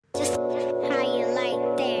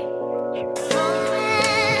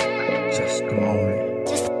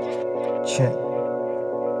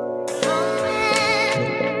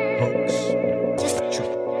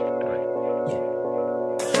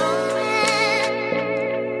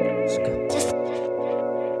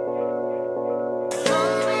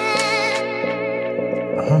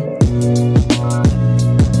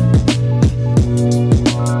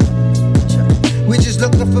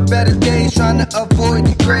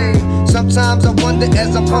way. Sometimes I wonder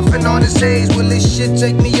as I'm puffing on this haze, will this shit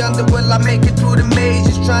take me under? Will I make it through the maze?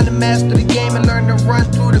 Just trying to master the game and learn to run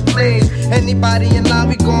through the plays. Anybody in line,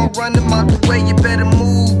 we gon' run them out the way. You better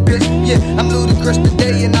move, bitch. Yeah, I'm ludicrous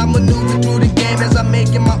today and I maneuver through the game as I'm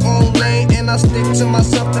making my own lane. And I stick to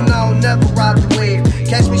myself and I don't never ride the wave.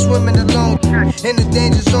 Catch me swimming alone in the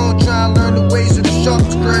danger zone, trying to learn the ways of the shark.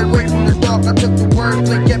 Stray away from the dark. I took the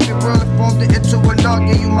wordplay, kept it real and formed it into an art.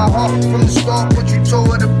 Gave you my heart from the start, but you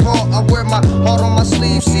tore it apart. I wear my heart on my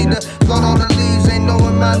sleeve, see the blood on the leaves. Ain't no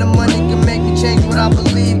amount of money can make me change what I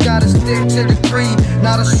believe. Gotta stick to the creed.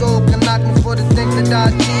 Not a soul can knock me for the things that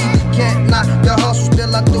I achieve. You can't knock the hustle,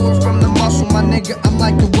 still I do it from the muscle. My nigga, I'm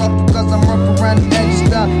like the ruffle, cause I'm rough around the edges.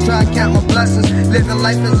 Try to count my blessings. Living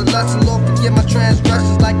life as a lesson. Lord, forgive my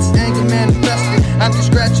transgressions like this anger manifested. I'm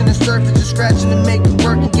just scratching the surface, just scratching to make it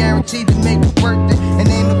work. And guaranteed to make it worth it. And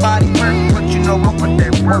ain't nobody perfect, but you know I put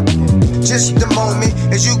that work in. Just the moment,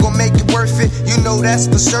 is you gon' make it worth it? You know that's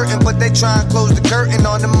for certain, but they try and close the curtain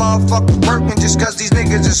on the motherfucker working. Just cause these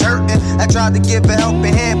niggas is hurting. I tried to give a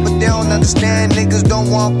helping hand, but they don't understand. Niggas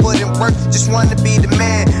don't want to put in work, just want to be the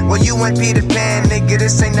man. Well, you ain't Peter Pan, nigga,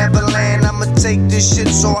 this ain't Neverland. I'ma take this shit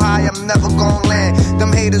so high, I'm never gon' land.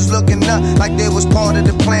 Them haters looking up like they was part of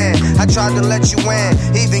the plan. I tried to let you in,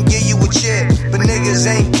 even give you a cheer, but niggas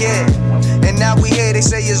ain't care. And now we here, they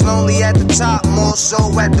say it's lonely at the top, more so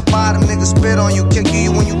at the bottom. Niggas spit on you, kick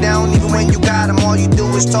you when you down, even when you got them. All you do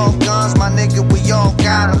is talk guns, my nigga, we all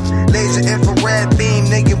got them. Laser infrared beam,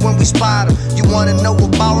 nigga, when we spot them. You wanna know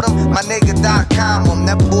about them? My nigga.com.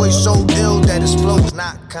 That boy so ill that his flow's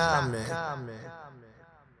not common.